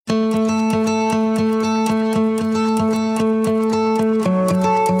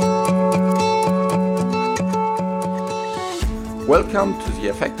Welcome to The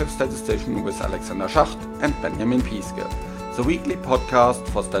Effective Statistician with Alexander Schacht and Benjamin Pieske, the weekly podcast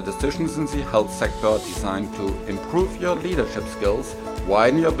for statisticians in the health sector designed to improve your leadership skills,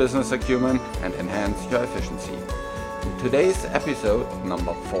 widen your business acumen, and enhance your efficiency. In today's episode,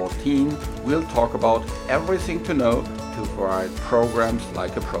 number 14, we'll talk about everything to know to write programs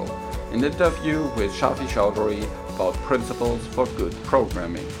like a pro. An interview with Shafi Chowdhury about principles for good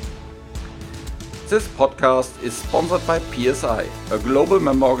programming. This podcast is sponsored by PSI, a global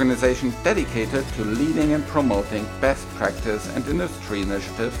member organization dedicated to leading and promoting best practice and industry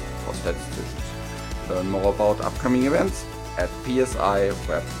initiatives for statisticians. Learn more about upcoming events at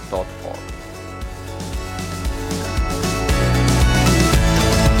psiweb.org.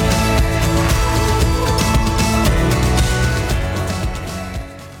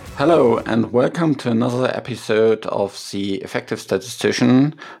 Hello and welcome to another episode of The Effective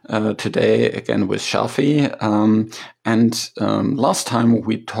Statistician. Today again with Shafi. Last time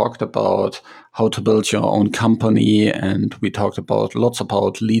we talked about how to build your own company, and we talked about lots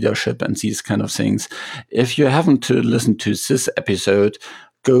about leadership and these kind of things. If you haven't listened to this episode,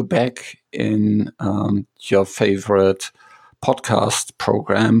 go back in your favorite podcast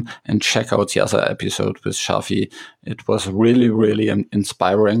program and check out the other episode with Shafi. It was really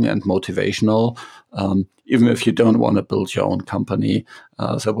inspiring and motivational. Even if you don't want to build your own company,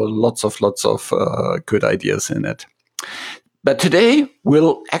 there were lots of good ideas in it. But today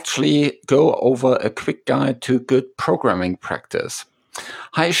we'll actually go over a quick guide to good programming practice.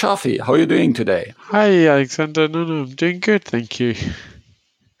 Hi Shafi, how are you doing today? Hi Alexander, I'm doing good, thank you.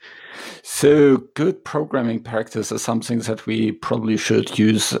 So good programming practice is something that we probably should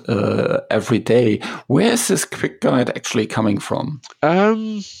use every day. Where is this quick guide actually coming from?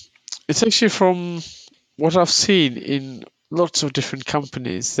 It's actually from what I've seen in lots of different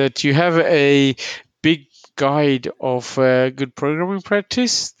companies, that you have a big guide of good programming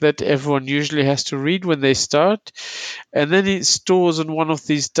practice that everyone usually has to read when they start, and then it stores on one of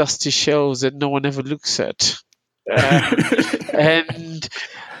these dusty shelves that no one ever looks at. And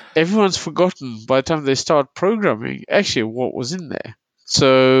everyone's forgotten by the time they start programming actually what was in there.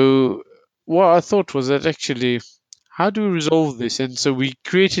 So what I thought was that actually, how do we resolve this? And so we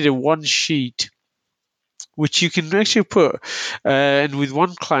created a one sheet which you can actually put, and with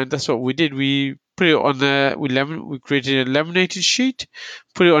one client, that's what we did. We put it on we created a laminated sheet,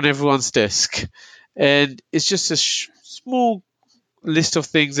 put it on everyone's desk, and it's just a small list of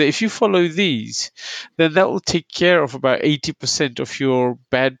things that if you follow these, then that will take care of about 80% of your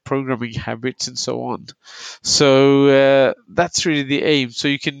bad programming habits and so on. So that's really the aim. So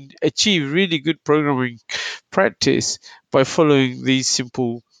you can achieve really good programming practice by following these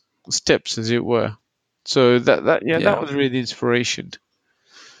simple steps, as it were. So that was really the inspiration.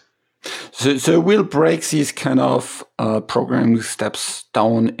 So we'll break these kind of programming steps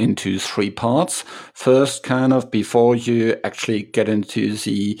down into three parts. First, kind of before you actually get into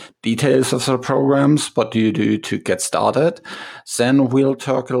the details of the programs, what do you do to get started? Then we'll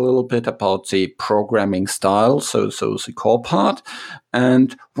talk a little bit about the programming style, so the core part.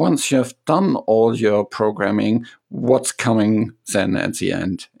 And once you have done all your programming, what's coming then at the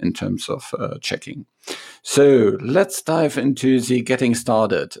end in terms of checking? So let's dive into the getting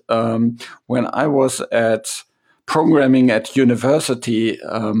started. When I was at programming at university,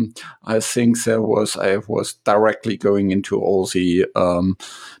 I think I was directly going into all the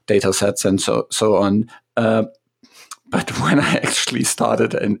data sets and so on. But when I actually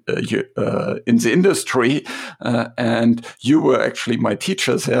started in the industry, and you were actually my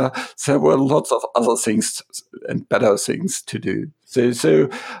teachers there were lots of other things and better things to do. So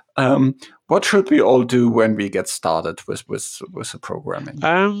what should we all do when we get started with the programming?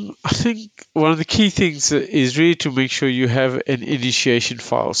 I think one of the key things is really to make sure you have an initiation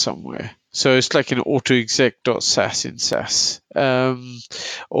file somewhere. So it's like an autoexec.sas in SAS.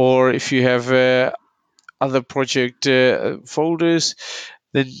 Or if you have other project folders,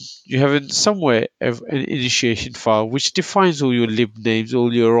 then you have somewhere an initiation file which defines all your lib names,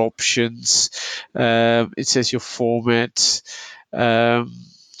 all your options. It says your formats.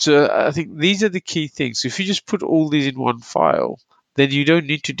 So I think these are the key things. If you just put all these in one file, then you don't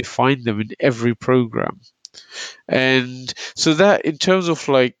need to define them in every program. And so that, in terms of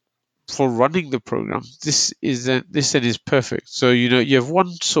like for running the program, this then is perfect. So you have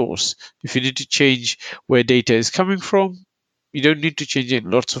one source. If you need to change where data is coming from, you don't need to change it in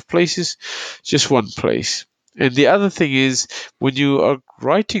lots of places, just one place. And the other thing is, when you are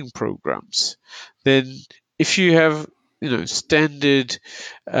writing programs, then if you have standard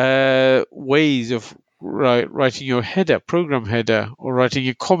ways of writing your header, program header, or writing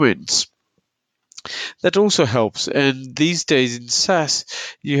your comments, That also helps. And these days in SAS,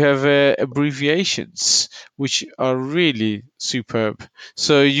 you have abbreviations, which are really superb.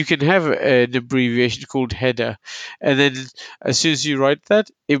 So you can have an abbreviation called header, and then as soon as you write that,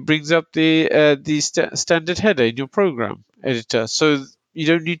 it brings up the standard header in your program editor. So you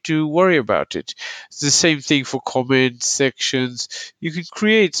don't need to worry about it. It's the same thing for comments, sections. You can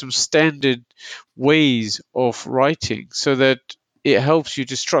create some standard ways of writing so that it helps you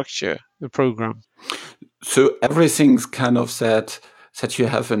to structure the program. So everything's kind of that you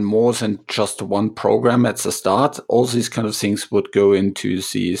have in more than just one program at the start. All these kind of things would go into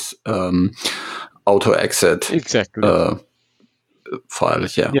these auto exit Exactly. file.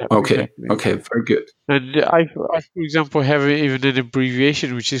 Yeah. Yeah, Okay. exactly. Okay. Very good. And for example, have even an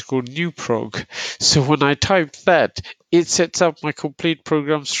abbreviation which is called newprog. So when I type that, it sets up my complete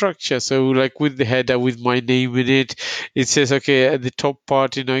program structure. So like with the header, with my name in it, it says, okay, at the top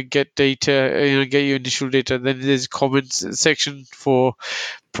part, get data, get your initial data. Then there's comments section for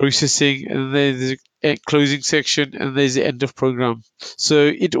processing, and then there's a closing section, and there's the end of program. So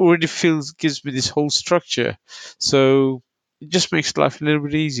it already gives me this whole structure. So it just makes life a little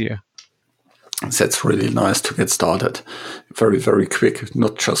bit easier. That's really nice to get started. Very, very quick,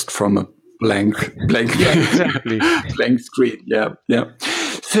 not just from a blank Yeah, exactly. blank screen. Yeah, yeah.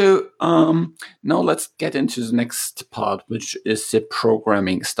 So now let's get into the next part, which is the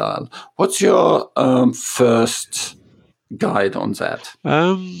programming style. What's your first guide on that?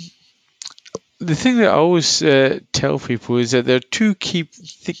 The thing that I always tell people is that there are two key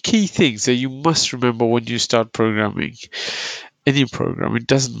things that you must remember when you start programming any program. It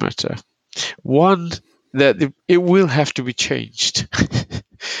doesn't matter. One, that it will have to be changed.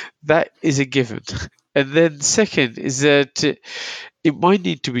 That is a given. And then second is that it might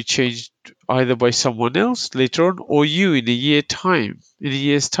need to be changed either by someone else later on or you in a year's time.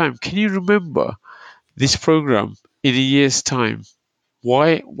 Can you remember this program in a year's time?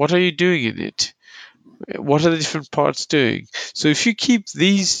 Why? What are you doing in it? What are the different parts doing? So if you keep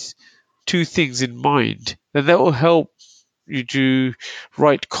these two things in mind, then that will help you to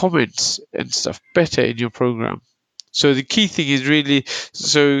write comments and stuff better in your program. So the key thing is really,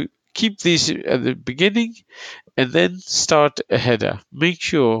 so keep these at the beginning and then start a header. Make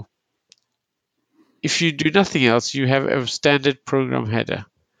sure if you do nothing else, you have a standard program header.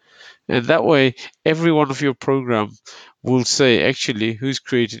 And that way, every one of your program will say actually who's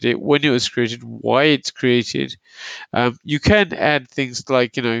created it, when it was created, why it's created. You can add things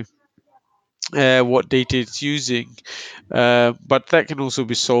like, what data it's using, but that can also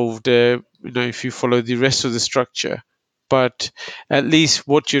be solved, if you follow the rest of the structure. But at least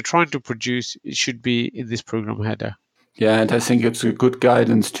what you're trying to produce, it should be in this program header. Yeah, and I think it's a good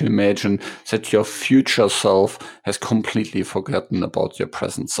guidance to imagine that your future self has completely forgotten about your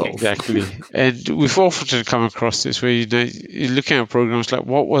present self. Exactly. And we've often come across this where, you're looking at programs like,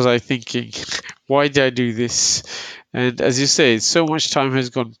 what was I thinking? Why did I do this? And as you say, so much time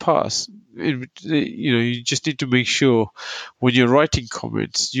has gone past. You just need to make sure when you're writing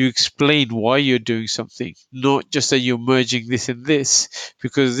comments, you explain why you're doing something, not just that you're merging this and this,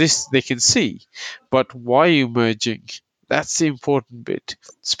 because this they can see, but why you're merging. That's the important bit,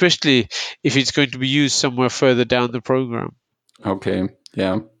 especially if it's going to be used somewhere further down the program. Okay.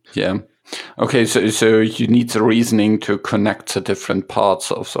 Yeah. Yeah. Okay. So you need the reasoning to connect the different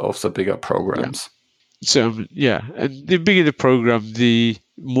parts of the bigger programs. So and the bigger the program, the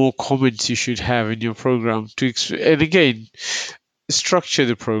more comments you should have in your program and again, structure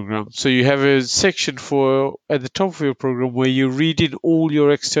the program. So you have a section at the top of your program where you read in all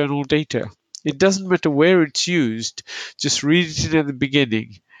your external data. It doesn't matter where it's used, just read it in at the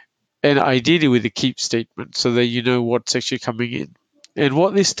beginning, and ideally with a keep statement so that you know what's actually coming in. And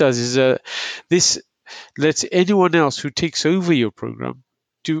what this does is this lets anyone else who takes over your program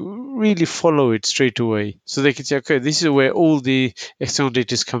to really follow it straight away. So they can say, okay, this is where all the external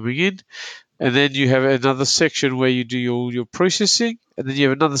data is coming in. And then you have another section where you do all your processing. And then you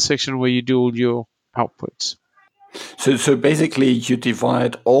have another section where you do all your outputs. So basically, you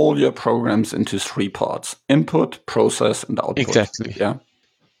divide all your programs into three parts: input, process, and output. Exactly. Yeah.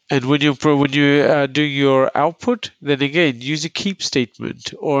 And when you do your output, then again use a keep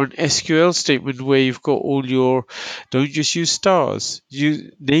statement or an SQL statement where you've got all your. Don't just use stars.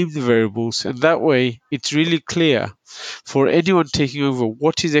 You name the variables, and that way it's really clear for anyone taking over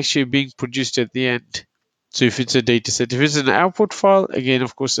what is actually being produced at the end. So if it's a data set, if it's an output file, again,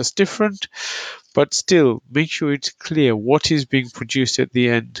 of course, that's different. But still, make sure it's clear what is being produced at the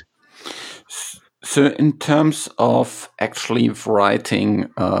end. So in terms of actually writing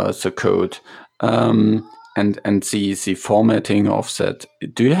the code, and the formatting of that.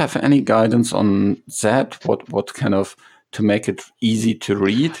 Do you have any guidance on that? What kind of to make it easy to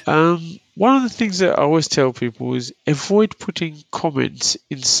read? One of the things that I always tell people is avoid putting comments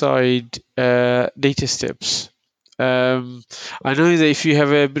inside data steps. I know that if you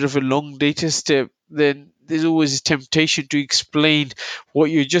have a bit of a long data step, then there's always a temptation to explain what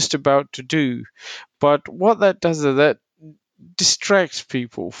you're just about to do. But what that does is that distracts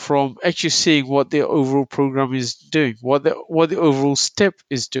people from actually seeing what their overall program is doing, what the overall step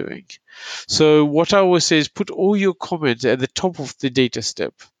is doing. So what I always say is put all your comments at the top of the data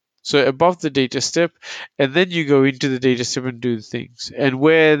step. So above the data step, and then you go into the data step and do the things. And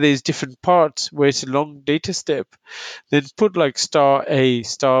where there's different parts, where it's a long data step, then put like star A,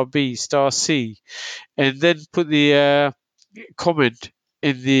 star B, star C, and then put the comment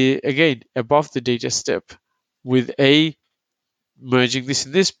in the, again, above the data step with A, merging this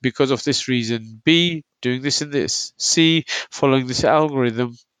and this because of this reason, B, doing this and this, C, following this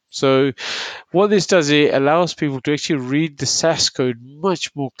algorithm. So what this does, it allows people to actually read the SAS code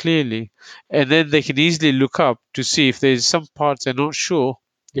much more clearly, and then they can easily look up to see if there's some parts they're not sure.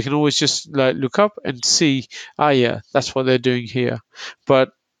 They can always just like look up and see, yeah, that's what they're doing here.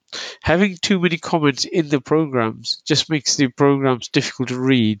 But having too many comments in the programs just makes the programs difficult to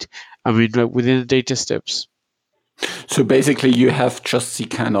read. I mean, like within the data steps. So basically, you have just the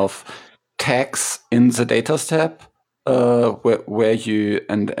kind of tags in the data step where you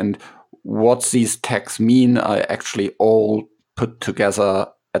and what these tags mean are actually all put together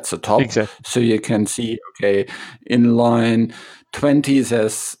at the top. Exactly. So you can see, okay, in line 20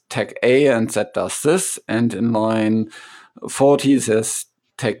 there's tag A and that does this, and in line 40 there's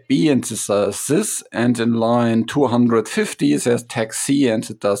tag B and this does this, and in line 250 there's tag C and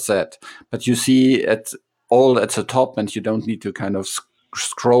it does that. But you see all at the top, and you don't need to kind of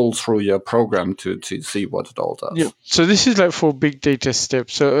scroll through your program to see what it all does. Yeah. So this is like for big data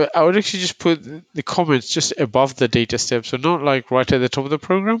steps. So I would actually just put the comments just above the data steps. So not like right at the top of the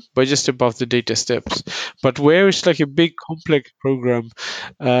program, but just above the data steps. But where it's like a big complex program,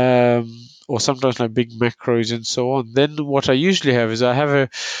 or sometimes like big macros and so on, then what I usually have is I have a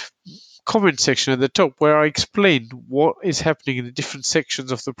comment section at the top where I explain what is happening in the different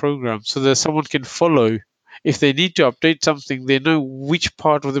sections of the program so that someone can follow. If they need to update something, they know which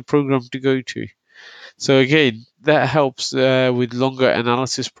part of the program to go to. So again, that helps with longer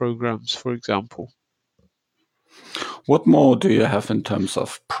analysis programs, for example. What more do you have in terms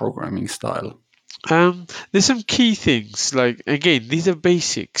of programming style? There's some key things. Like again, these are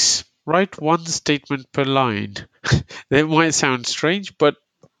basics. Write one statement per line. That might sound strange, but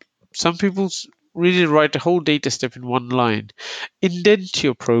some people really write a whole data step in one line. Indent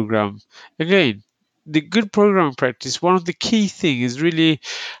your program. Again, the good programming practice, one of the key things is really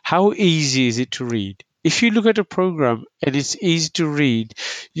how easy is it to read. If you look at a program and it's easy to read,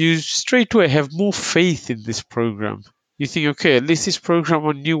 you straight away have more faith in this program. You think, okay, at least this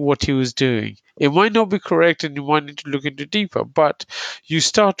programmer knew what he was doing. It might not be correct and you might need to look into deeper, but you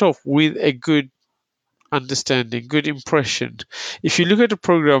start off with a good understanding, good impression. If you look at a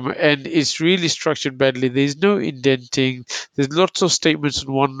program and it's really structured badly, there's no indenting, there's lots of statements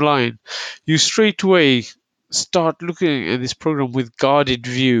in one line, you straight away start looking at this program with guarded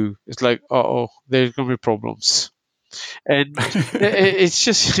view. It's like, oh, there's going to be problems. And it's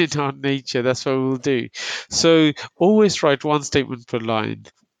just in our nature. That's what we'll do. So always write one statement per line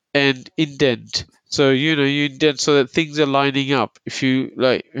and indent. So you indent so that things are lining up. If you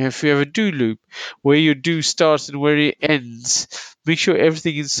have a do loop where your do starts and where it ends, make sure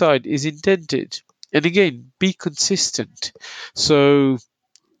everything inside is indented. And again, be consistent. So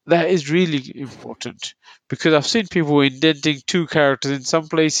that is really important because I've seen people indenting 2 characters in some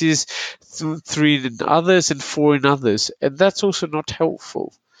places, 3 in others, and 4 in others, and that's also not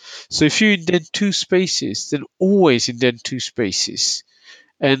helpful. So if you indent 2 spaces, then always indent 2 spaces.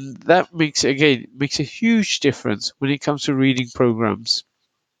 And that makes a huge difference when it comes to reading programs.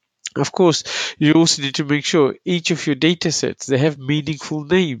 Of course, you also need to make sure each of your data sets, they have meaningful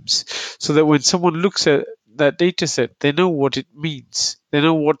names so that when someone looks at that data set, they know what it means. They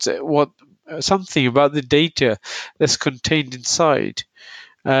know what something about the data that's contained inside.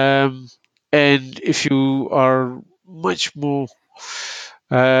 And if you are much more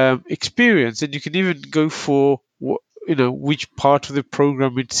experienced, then you can even go for which part of the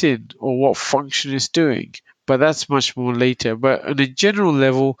program it's in or what function it's doing. But that's much more later. But on a general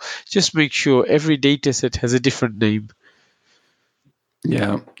level, just make sure every data set has a different name.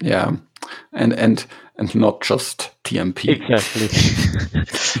 Yeah, and not just TMP. Exactly.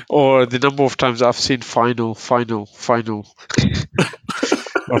 Or the number of times I've seen final.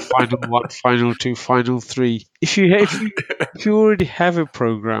 or final one, final two, final three. If you already have a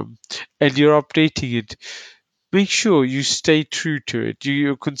program and you're updating it, make sure you stay true to it.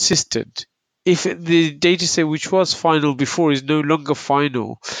 You're consistent. If the dataset which was final before is no longer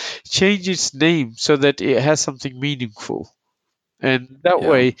final, change its name so that it has something meaningful. And that Yeah.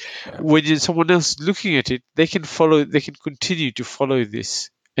 way, Yeah. when someone else is looking at it, they can follow. They can continue to follow this,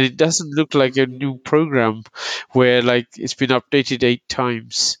 and it doesn't look like a new program where like it's been updated 8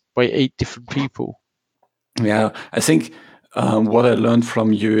 times by 8 different people. Yeah, I think what I learned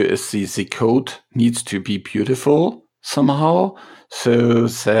from you is the code needs to be beautiful somehow, so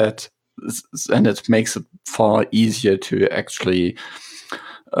that and it makes it far easier to actually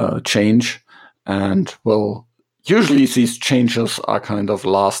change. And well, usually these changes are kind of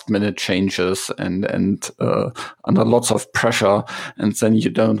last minute changes and under lots of pressure, and then you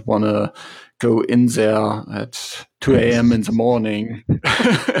don't want to go in there at 2 a.m. in the morning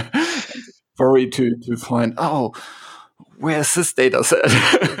worry to find, oh, where's this data set?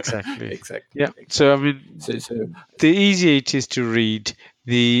 Exactly. Exactly. Yeah. So I mean, So the easier it is to read,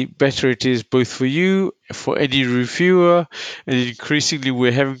 the better it is both for you, for any reviewer, and increasingly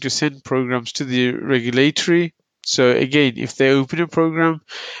we're having to send programs to the regulatory. So again, if they open a program,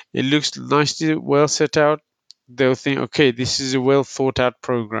 it looks nicely well set out, they'll think, okay, this is a well thought out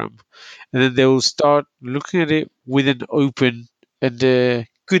program. And then they will start looking at it with an open and a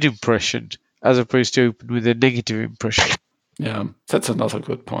good impression as opposed to open with a negative impression. yeah, that's another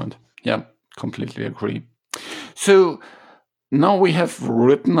good point. Yeah, completely agree. So now we have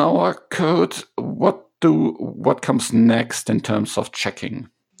written our code. What comes next in terms of checking?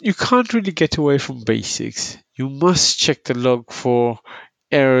 You can't really get away from basics. You must check the log for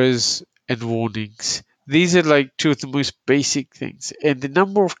errors and warnings. These are like two of the most basic things. And the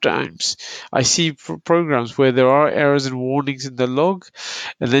number of times I see programs where there are errors and warnings in the log,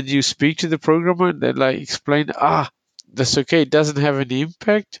 and then you speak to the programmer and they like explain, that's okay, it doesn't have any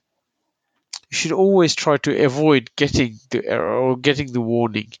impact. You should always try to avoid getting the error or getting the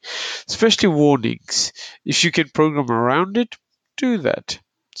warning, especially warnings. If you can program around it, do that.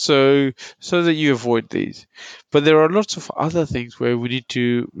 So that you avoid these. But there are lots of other things where we need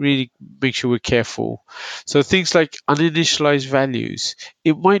to really make sure we're careful. So things like uninitialized values.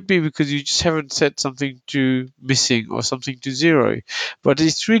 It might be because you just haven't set something to missing or something to zero. But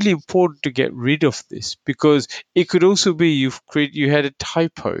it's really important to get rid of this because it could also be you had a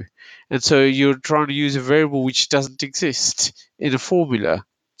typo, and so you're trying to use a variable which doesn't exist in a formula.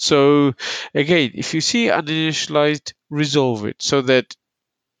 So again, if you see uninitialized, resolve it so that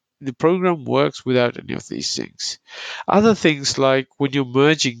the program works without any of these things. Other things like when you're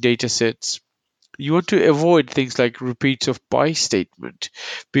merging data sets, you want to avoid things like repeats of by statement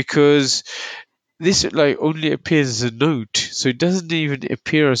because this like only appears as a note, so it doesn't even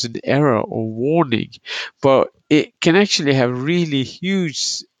appear as an error or warning, but it can actually have really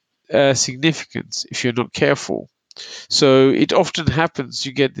huge significance if you're not careful. So it often happens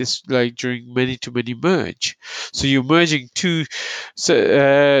you get this like during many to many merge. So you're merging two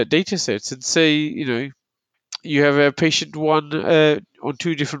data sets and say, you have a patient one on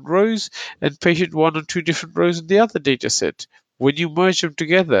two different rows and patient one on two different rows in the other data set. When you merge them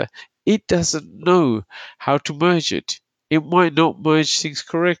together, it doesn't know how to merge it. It might not merge things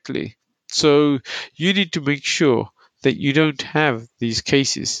correctly. So you need to make sure that you don't have these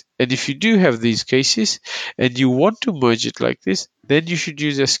cases. And if you do have these cases and you want to merge it like this, then you should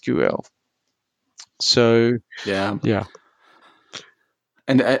use SQL. So, Yeah. yeah.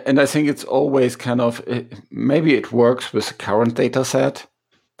 And I think it's always kind of maybe it works with the current data set,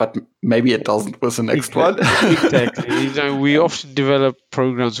 but maybe it doesn't with the next one. Exactly. We often develop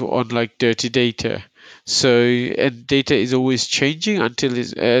programs on like dirty data. So, and data is always changing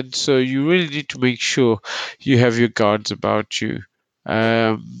and so you really need to make sure you have your guards about you.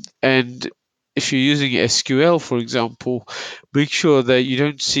 And if you're using SQL, for example, make sure that you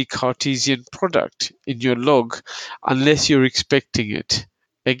don't see Cartesian product in your log unless you're expecting it.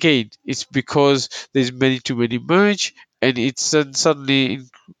 Again, it's because there's many too many merge, and it's then suddenly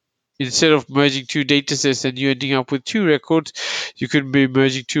instead of merging two datasets and you ending up with two records, you could be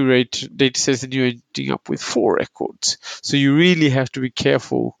merging two datasets and you're ending up with four records. So you really have to be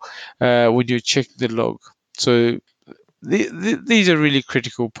careful when you're checking the log. So these are really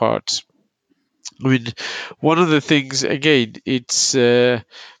critical parts. I mean, one of the things, again, it's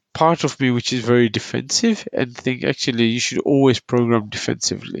part of me which is very defensive and think actually you should always program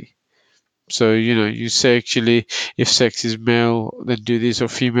defensively. So, you say actually if sex is male, then do this, or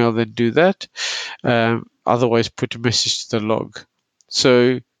female, then do that. Otherwise, put a message to the log.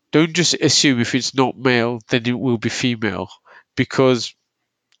 So don't just assume if it's not male, then it will be female, because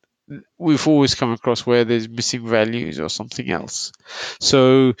we've always come across where there's missing values or something else.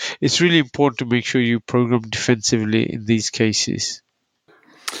 So it's really important to make sure you program defensively in these cases.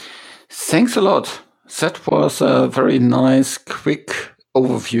 Thanks a lot. That was a very nice, quick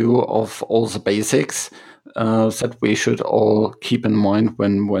overview of all the basics that we should all keep in mind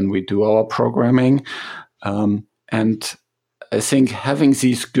when we do our programming. And I think having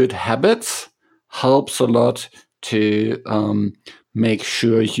these good habits helps a lot to make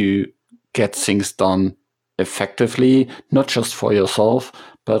sure you get things done effectively, not just for yourself,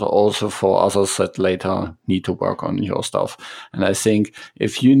 but also for others that later need to work on your stuff. And I think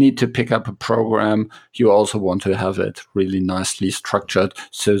if you need to pick up a program, you also want to have it really nicely structured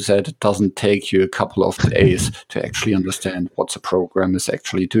so that it doesn't take you a couple of days to actually understand what the program is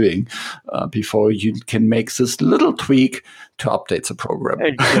actually doing before you can make this little tweak to update the program.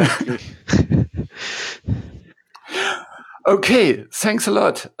 Exactly. Okay, thanks a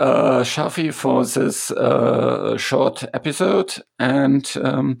lot, Shafi, for this short episode, and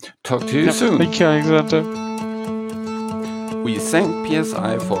talk to you soon. Thank you, Alexander. We thank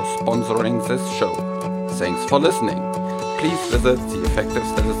PSI for sponsoring this show. Thanks for listening. Please visit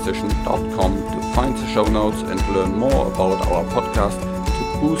theeffectivestatistician.com to find the show notes and learn more about our podcast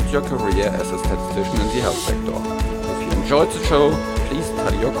to boost your career as a statistician in the health sector. If you enjoyed the show, please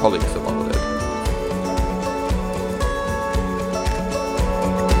tell your colleagues about it.